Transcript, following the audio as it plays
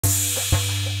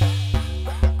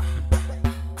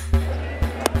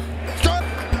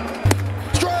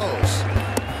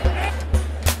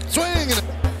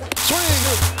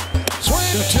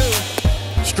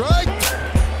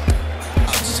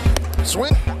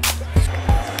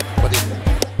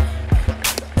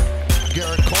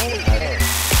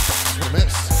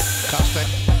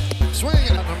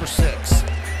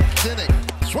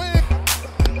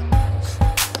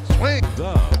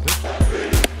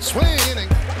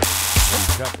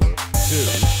Couple 2.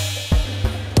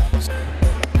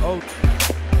 Oh.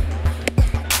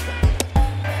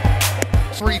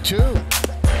 3-2.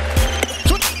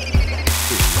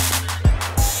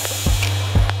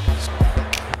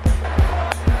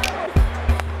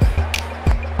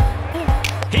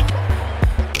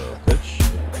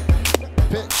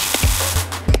 Pitch.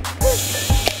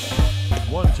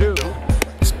 1-2.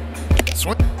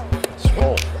 Swing.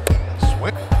 Swing.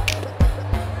 Swing.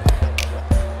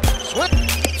 Swing.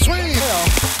 Swing.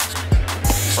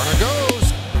 Runner goes.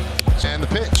 And the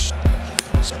pitch.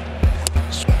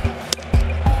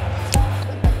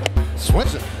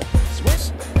 Swings it. Swings.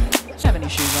 Have any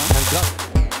shoes on? And got it.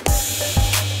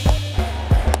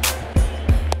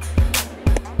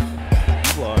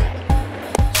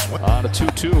 On a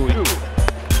 2-2.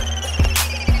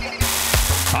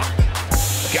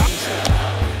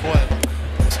 What?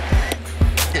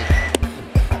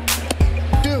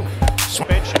 Two.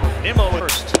 Switch. Nimmo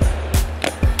first.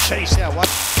 Chase. Yeah, what?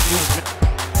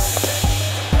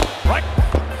 Right.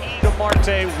 To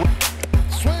Marte.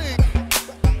 Swing.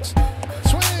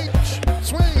 Swing.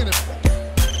 Swing. And swing.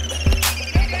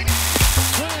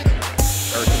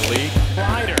 American League.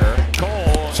 Slider.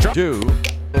 Cole. 2.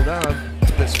 Hold on.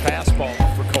 This fastball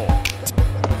for Cole.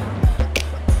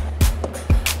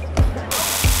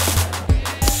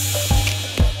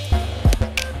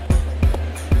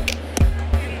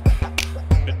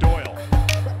 Doyle.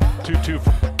 2-2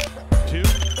 for 2. 2.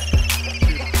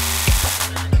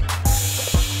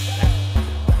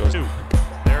 Goes 2.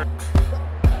 There.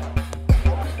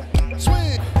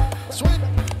 Swing. Swing.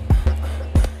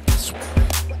 Swing.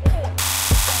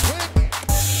 Swing.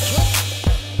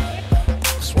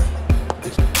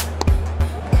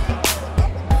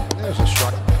 There's a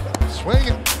strike. Swing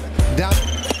it. Down.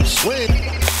 Swing.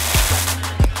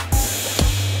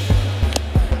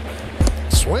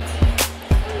 Swing.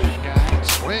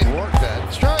 Swing. Work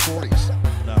that. Strike 40s.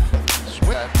 No.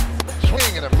 Swing.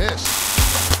 Swing and a miss.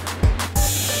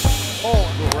 Oh,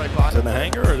 go right by. In the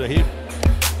hanger or the heat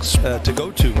to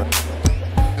go to?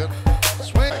 Good.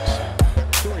 Swing.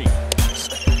 3.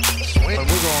 Swing. We're going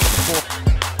to 4.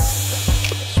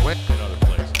 Swing. Another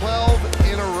place. 12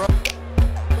 in a row.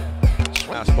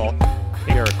 Fastball.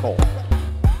 Gerrit Cole.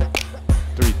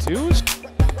 3-2s.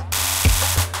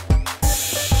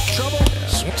 Trouble.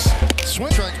 Swing.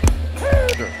 Swing. Strike.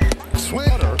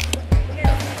 Swing.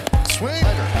 Swing.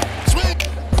 Swing.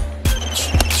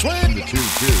 Swing. The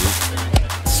 2-2.